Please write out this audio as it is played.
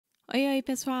Oi,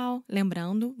 pessoal!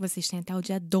 Lembrando, vocês têm até o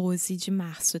dia 12 de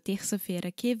março,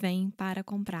 terça-feira que vem, para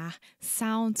comprar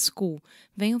Sound School.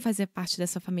 Venham fazer parte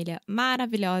dessa família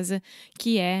maravilhosa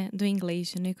que é do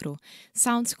inglês no Icru.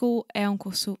 Sound School é um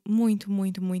curso muito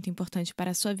importante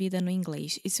para a sua vida no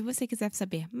inglês. E se você quiser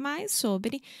saber mais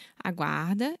sobre,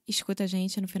 aguarda, escuta a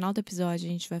gente. No final do episódio,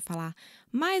 a gente vai falar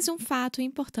mais um fato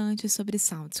importante sobre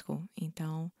Sound School.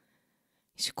 Então,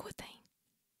 escutem!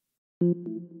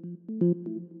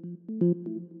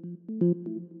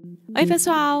 Oi,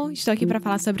 pessoal! Estou aqui para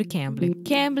falar sobre o Cambly.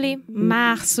 Cambly,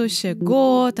 março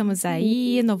chegou, estamos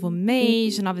aí, novo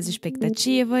mês, novas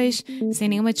expectativas, sem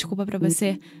nenhuma desculpa para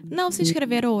você não se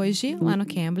inscrever hoje lá no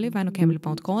Cambly. Vai no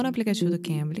cambly.com, no aplicativo do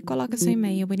Cambly, coloca seu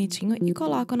e-mail bonitinho e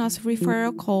coloca o nosso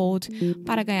referral code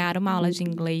para ganhar uma aula de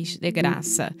inglês de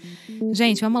graça.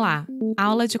 Gente, vamos lá. A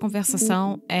aula de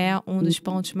conversação é um dos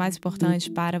pontos mais importantes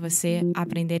para você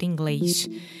aprender inglês.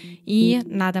 E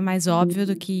nada mais óbvio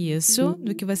do que isso,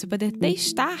 do que você poder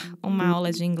testar uma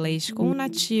aula de inglês com um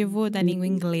nativo da língua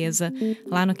inglesa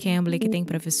lá no Cambly, que tem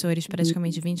professores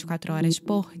praticamente 24 horas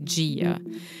por dia.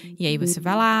 E aí você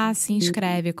vai lá, se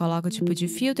inscreve, coloca o tipo de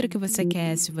filtro que você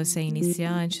quer, se você é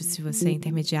iniciante, se você é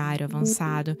intermediário,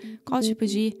 avançado, qual tipo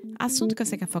de assunto que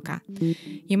você quer focar.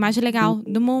 E o mais legal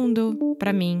do mundo,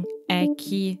 para mim, é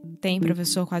que tem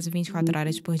professor quase 24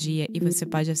 horas por dia e você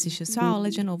pode assistir sua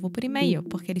aula de novo por e-mail,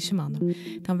 porque eles te mandam.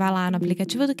 Então vai lá no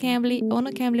aplicativo do Cambly ou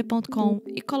no cambly.com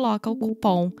e coloca o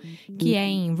cupom que é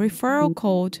em referral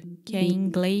code, que é em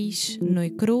inglês no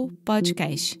Icru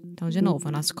Podcast. Então, de novo,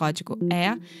 o nosso código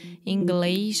é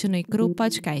inglês no Icru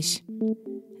Podcast.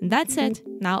 That's it.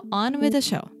 Now on with the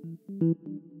show.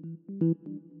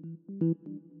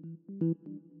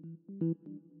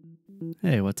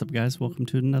 Hey, what's up, guys? Welcome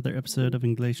to another episode of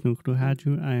English no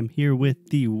Rádio. I am here with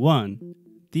the one,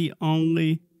 the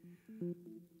only,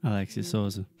 Alexia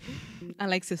Souza.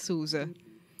 Alexia Souza.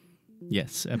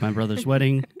 Yes, at my brother's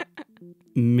wedding,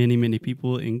 many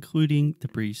people, including the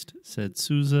priest, said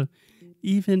Souza,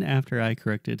 even after I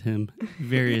corrected him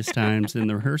various times in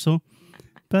the rehearsal.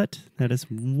 But that is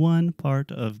one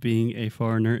part of being a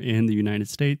foreigner in the United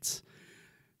States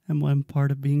and one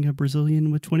part of being a Brazilian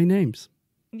with 20 names.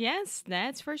 Yes,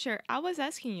 that's for sure. I was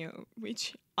asking you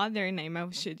which other name I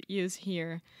should use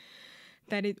here,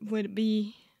 that it would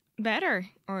be better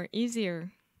or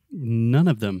easier. None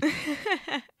of them.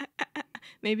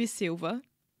 Maybe Silva.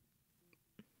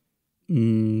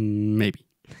 Maybe.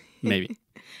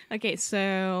 Okay,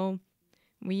 so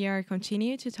we are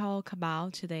continuing to talk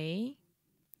about today.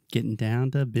 Getting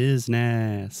down to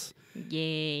business.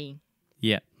 Yay.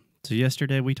 Yeah. So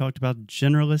yesterday we talked about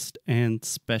generalist and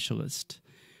specialist.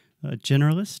 A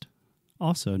generalist,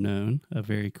 also known, a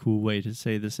very cool way to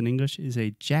say this in English, is a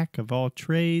jack of all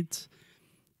trades.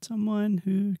 Someone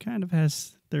who kind of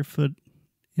has their foot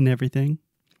in everything.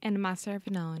 And master of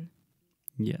none.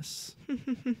 Yes.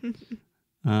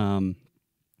 And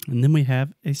then we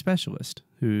have a specialist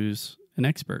who's an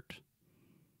expert.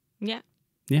 Yeah.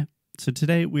 Yeah. So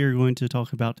today we are going to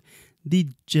talk about the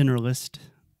generalist.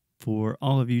 For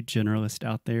all of you generalists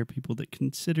out there, people that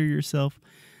consider yourself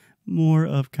more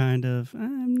of kind of,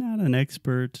 I'm not an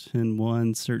expert in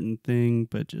one certain thing,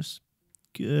 but just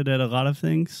good at a lot of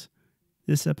things,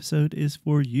 this episode is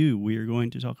for you. We are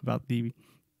going to talk about the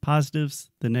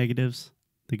positives, the negatives,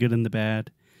 the good and the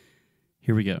bad.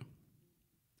 Here we go.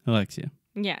 Alexia.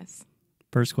 Yes.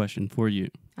 First question for you.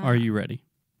 Are you ready?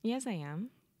 Yes, I am.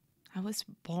 I was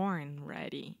born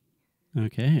ready.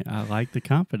 Okay, I like the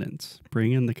confidence.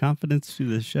 Bring in the confidence to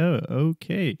the show.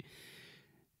 Okay.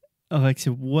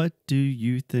 Alexia, what do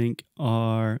you think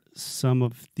are some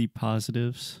of the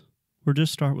positives? Or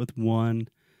just start with one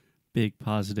big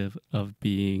positive of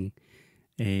being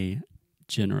a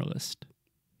generalist.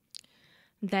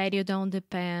 That you don't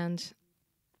depend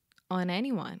on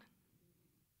anyone.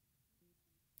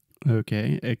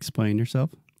 Okay, explain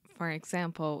yourself. For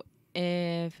example,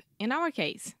 if in our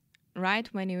case, right,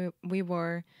 when we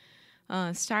were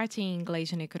starting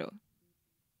English no Icru,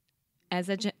 as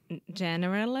a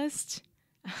generalist,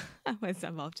 I was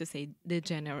about to say the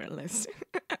generalist.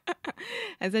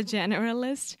 As a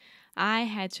generalist, I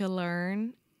had to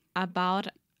learn about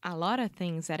a lot of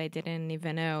things that I didn't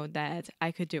even know that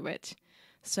I could do it.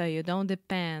 So you don't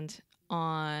depend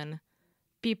on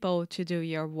people to do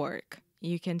your work.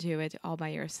 You can do it all by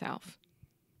yourself.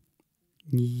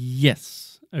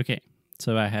 Yes. Okay.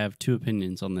 So I have two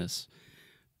opinions on this.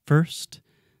 First,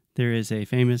 there is a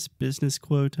famous business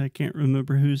quote. I can't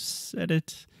remember who said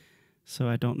it, so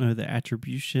I don't know the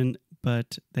attribution,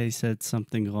 but they said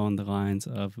something along the lines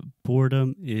of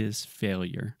boredom is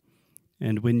failure.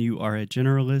 And when you are a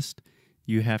generalist,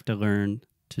 you have to learn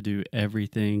to do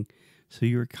everything. So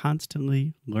you're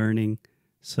constantly learning.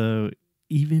 So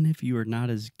even if you are not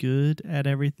as good at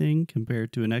everything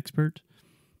compared to an expert,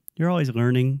 you're always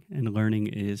learning, and learning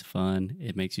is fun.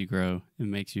 It makes you grow. It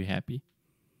makes you happy.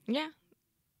 Yeah,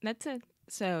 that's it.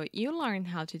 So you learned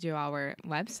how to do our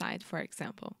website, for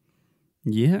example.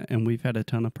 Yeah, and we've had a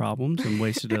ton of problems and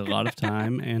wasted a lot of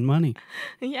time and money.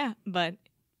 Yeah, but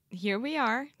here we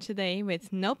are today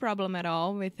with no problem at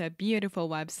all, with a beautiful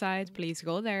website. Please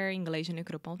go there,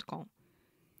 inglêsdenecru.com.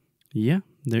 Yeah,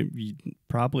 there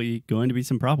probably going to be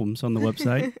some problems on the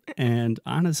website. And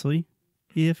honestly,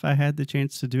 if I had the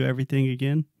chance to do everything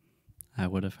again, I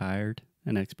would have hired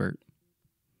an expert.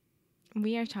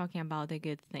 We are talking about the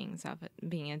good things of it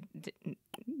being a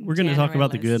We're going to talk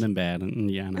about the generalist. good and bad.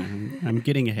 And yeah, no, I'm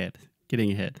getting ahead.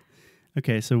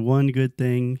 Okay, so one good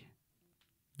thing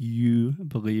you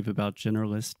believe about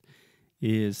generalist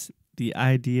is the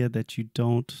idea that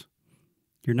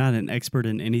you're not an expert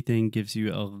in anything gives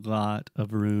you a lot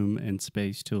of room and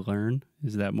space to learn.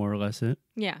 Is that more or less it?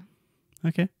 Yeah.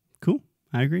 Okay, cool.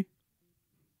 I agree.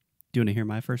 Do you want to hear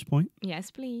my first point?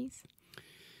 Yes, please.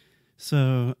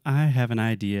 So I have an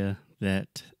idea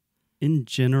that in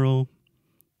general,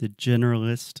 the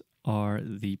generalists are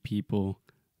the people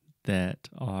that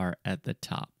are at the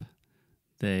top.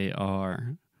 They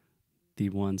are the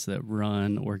ones that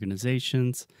run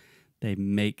organizations. They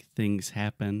make things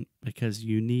happen because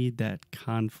you need that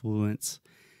confluence,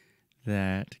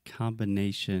 that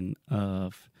combination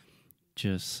of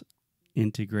just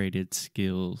integrated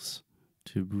skills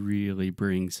to really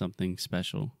bring something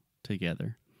special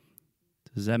together.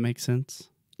 Does that make sense?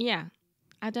 Yeah.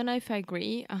 I don't know if I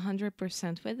agree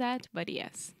 100% with that, but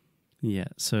yes. Yeah.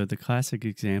 So the classic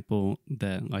example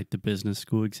that, like the business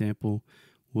school example,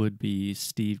 would be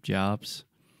Steve Jobs.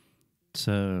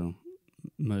 So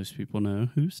most people know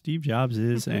who Steve Jobs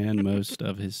is and most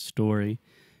of his story.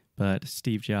 But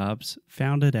Steve Jobs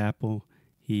founded Apple.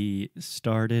 He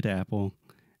started Apple,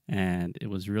 and it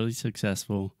was really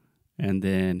successful. And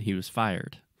then he was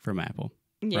fired from Apple,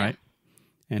 Yeah. right?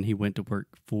 And he went to work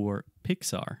for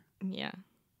Pixar. Yeah.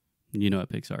 You know what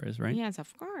Pixar is, right? Yes,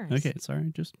 of course. Okay, sorry,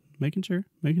 just making sure.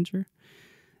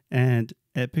 And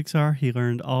at Pixar, he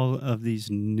learned all of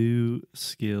these new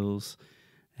skills,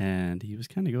 and he was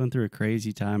kind of going through a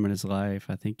crazy time in his life.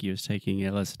 I think he was taking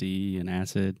LSD and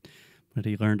acid, but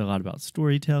he learned a lot about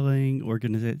storytelling,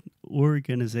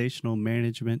 organizational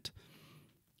management,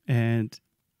 and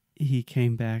he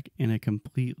came back in a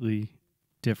completely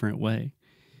different way.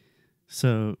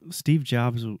 So Steve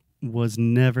Jobs was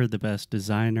never the best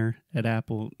designer at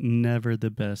Apple, never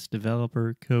the best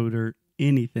developer, coder,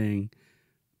 anything,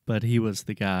 but he was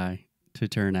the guy to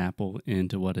turn Apple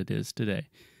into what it is today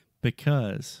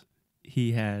because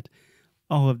he had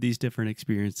all of these different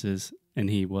experiences and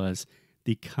he was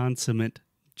the consummate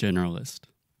generalist.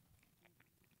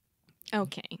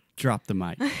 Okay. Drop the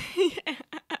mic.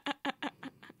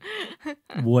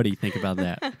 What do you think about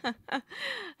that?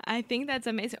 I think that's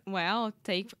amazing. Well,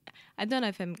 I don't know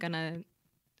if I'm going to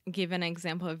give an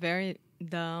example, a very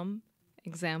dumb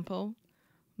example,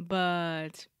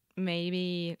 but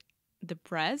maybe the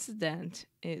president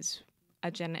is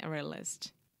a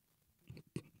generalist.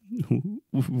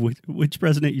 Which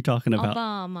president you talking about?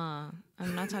 Obama.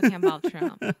 I'm not talking about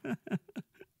Trump.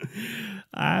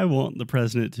 I want the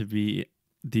president to be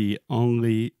the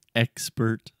only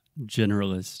expert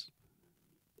generalist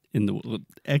in the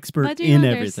expert But do you in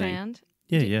understand?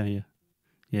 everything.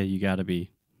 Yeah, you got to be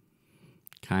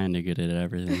kind of good at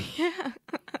everything.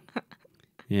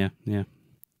 Yeah.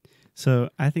 So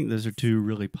I think those are two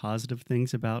really positive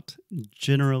things about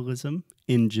generalism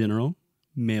in general.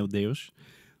 Meu Deus.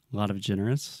 A lot of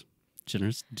generous.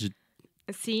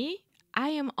 See, I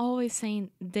am always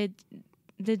saying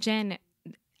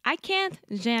I can't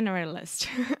generalist.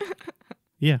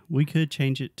 Yeah, we could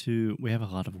change it to, we have a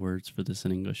lot of words for this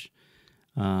in English.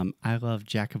 I love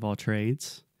jack of all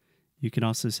trades. You can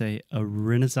also say a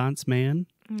Renaissance man.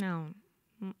 No,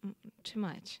 too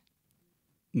much.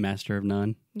 Master of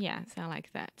none. Yes, I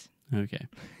like that. Okay.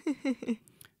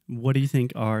 What do you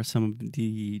think are some of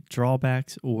the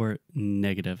drawbacks or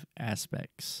negative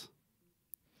aspects?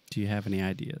 Do you have any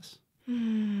ideas?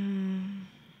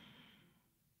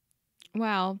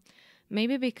 Well,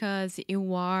 maybe because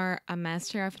you are a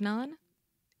master of none,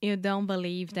 you don't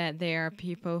believe that there are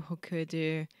people who could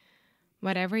do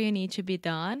whatever you need to be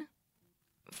done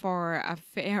for a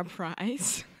fair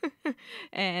price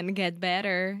and get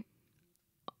better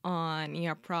on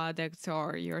your products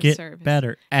or your service. Get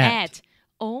better at.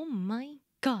 Oh my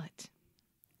God.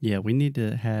 Yeah, we need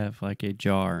to have like a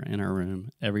jar in our room.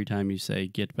 Every time you say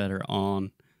get better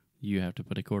on, you have to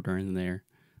put a quarter in there.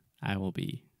 I will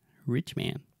be rich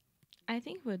man. I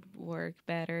think would work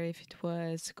better if it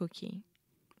was cookie.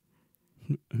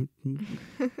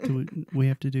 We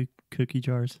have to do cookie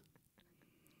jars?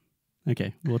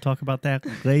 Okay, we'll talk about that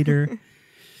later.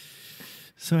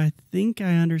 So I think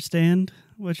I understand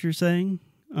what you're saying.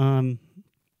 The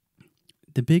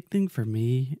big thing for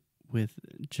me with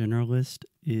generalist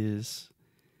is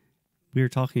we were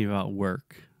talking about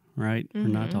work, right? We're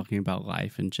not talking about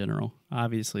life in general.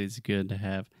 Obviously, it's good to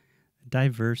have a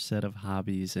diverse set of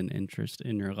hobbies and interests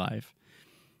in your life.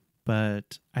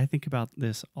 But I think about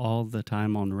this all the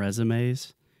time on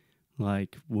resumes.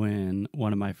 Like when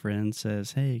one of my friends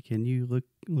says, "Hey, can you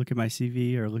look at my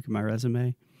CV or look at my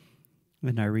resume?"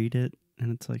 And I read it,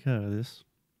 and it's like, oh, this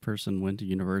person went to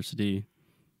university,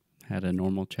 had a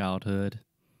normal childhood,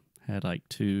 had like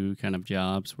 2 kind of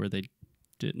jobs where they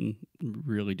didn't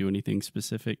really do anything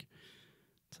specific.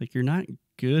 It's like, you're not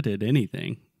good at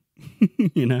anything,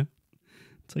 you know?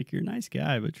 It's like, you're a nice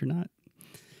guy, but you're not.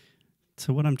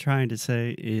 So what I'm trying to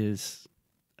say is,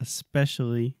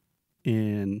 especially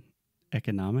in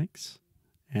economics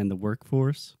and the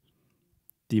workforce,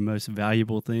 the most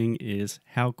valuable thing is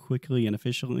how quickly and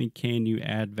efficiently can you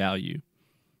add value.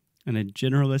 And a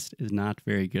generalist is not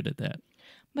very good at that.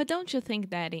 But don't you think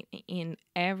that in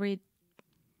every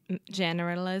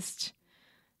generalist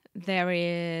there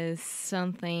is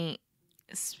something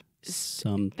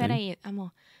peraí,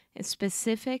 amor,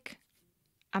 specific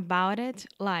about it?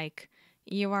 Like,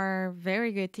 you are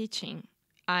very good teaching.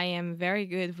 I am very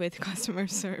good with customer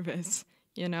service,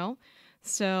 you know?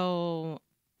 So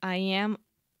I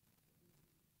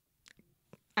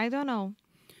don't know.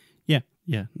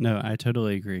 Yeah. No, I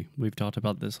totally agree. We've talked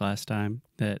about this last time,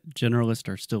 that generalists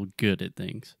are still good at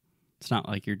things. It's not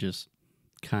like you're just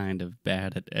kind of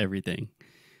bad at everything.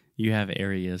 You have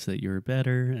areas that you're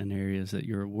better and areas that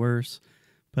you're worse.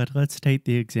 But let's take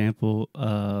the example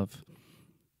of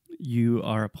you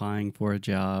are applying for a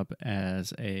job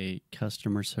as a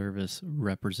customer service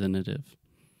representative.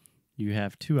 You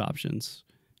have 2 options.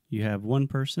 You have one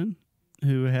person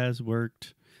who has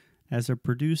worked as a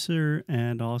producer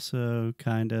and also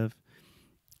kind of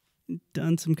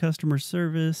done some customer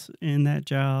service in that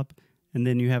job. And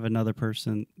then you have another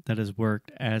person that has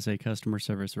worked as a customer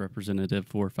service representative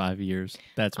for 5 years.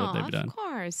 That's what they've done. Of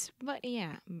course. But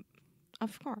yeah,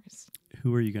 of course.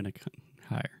 Who are you going to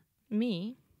hire?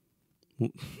 Me.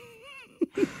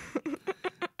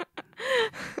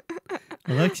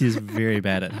 Alexia's very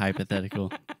bad at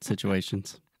hypothetical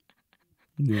situations.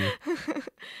 Yeah.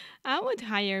 I would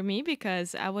hire me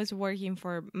because I was working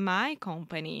for my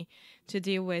company to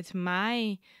deal with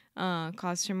my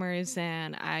customers,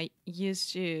 and I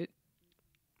used to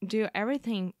do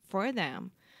everything for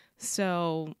them.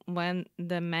 So when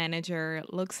the manager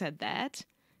looks at that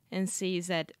and sees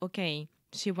that, okay,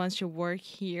 she wants to work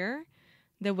here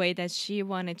the way that she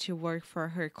wanted to work for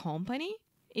her company,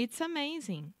 it's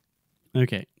amazing.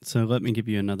 Okay, so let me give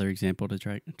you another example to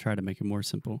try to make it more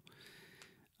simple.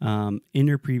 In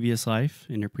your previous life,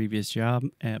 in your previous job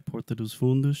at Porta dos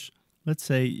Fundos, let's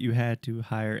say you had to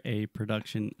hire a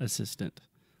production assistant.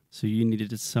 So you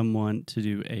needed someone to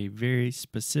do a very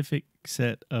specific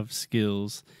set of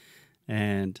skills,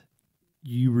 and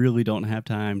you really don't have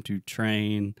time to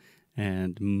train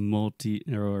and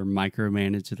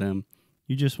micromanage them.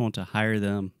 You just want to hire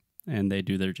them and they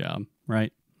do their job,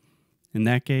 right? In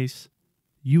that case,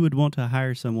 you would want to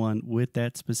hire someone with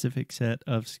that specific set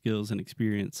of skills and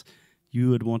experience. You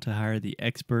would want to hire the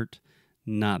expert,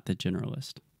 not the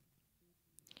generalist.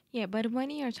 Yeah, but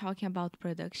when you're talking about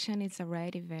production, it's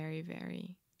already very,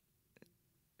 very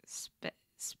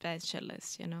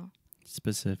specialist, you know?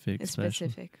 Specific.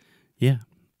 Specific. Yeah,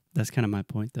 that's kind of my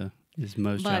point, though, is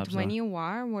most jobs But when you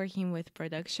are working with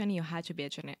production, you have to be a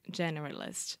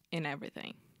generalist in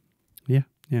everything. Yeah.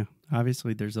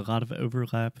 Obviously, there's a lot of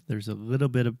overlap. There's a little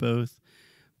bit of both,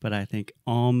 but I think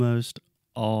almost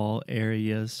all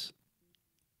areas.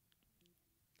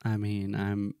 I mean,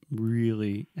 I'm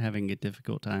really having a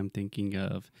difficult time thinking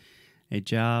of a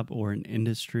job or an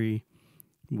industry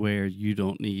where you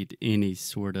don't need any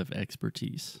sort of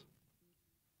expertise.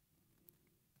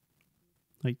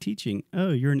 Like teaching.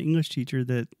 Oh, you're an English teacher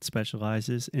that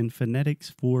specializes in phonetics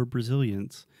for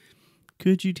Brazilians.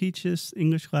 Could you teach this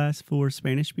English class for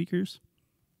Spanish speakers?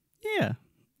 Yeah,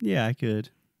 I could.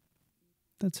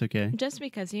 That's okay. Just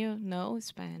because you know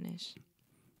Spanish.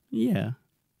 Yeah,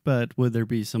 but would there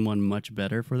be someone much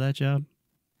better for that job?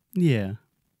 Yeah.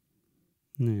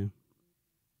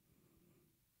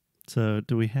 So,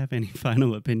 do we have any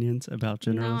final opinions about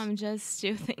generalists? No, I'm just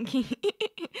still thinking.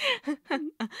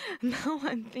 Now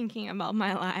I'm thinking about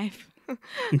my life.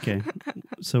 Okay.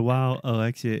 So while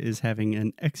Alexia is having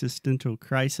an existential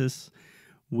crisis,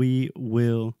 we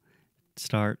will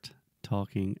start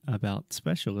talking about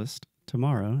specialist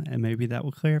tomorrow, and maybe that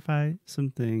will clarify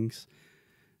some things.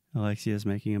 Alexia is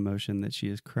making a motion that she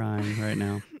is crying right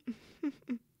now.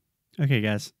 Okay,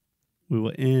 guys. We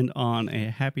will end on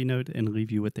a happy note and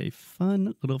leave you with a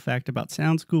fun little fact about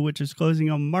Sound School, which is closing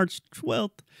on March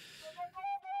 12th.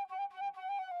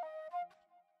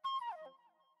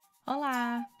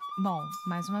 Olá! Bom,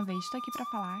 mais uma vez estou aqui para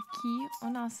falar que o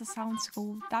nosso Sound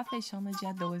School está fechando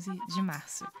dia 12 de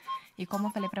março. E como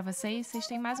eu falei para vocês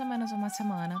têm mais ou menos uma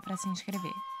semana para se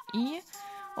inscrever. E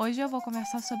hoje eu vou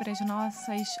conversar sobre as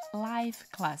nossas live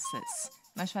classes.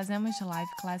 Nós fazemos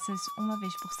live classes uma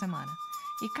vez por semana.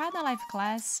 E cada live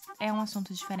class é um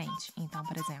assunto diferente. Então,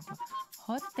 por exemplo,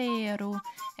 roteiro,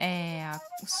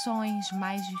 sons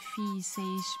mais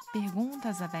difíceis,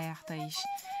 perguntas abertas,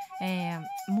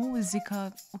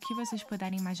 música, o que vocês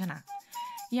puderem imaginar.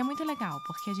 E é muito legal,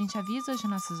 porque a gente avisa os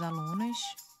nossos alunos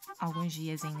alguns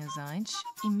diazinhos antes,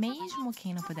 e mesmo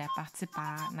quem não puder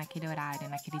participar naquele horário,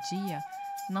 naquele dia,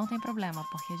 não tem problema,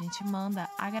 porque a gente manda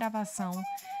a gravação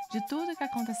de tudo que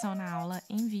aconteceu na aula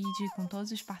em vídeo, com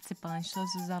todos os participantes,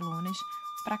 todos os alunos,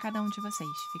 para cada um de vocês.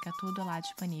 Fica tudo lá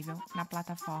disponível na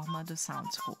plataforma do Sound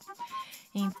School.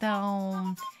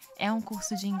 Então, é um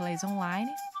curso de inglês online,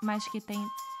 mas que tem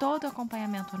todo o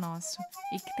acompanhamento nosso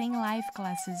e que tem live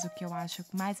classes, o que eu acho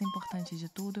mais importante de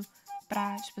tudo,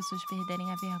 para as pessoas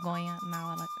perderem a vergonha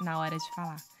na hora de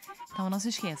falar. Então, não se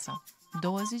esqueçam,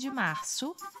 12 de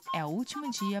março é o último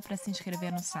dia para se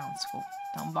inscrever no Sound School.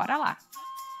 Então, bora lá!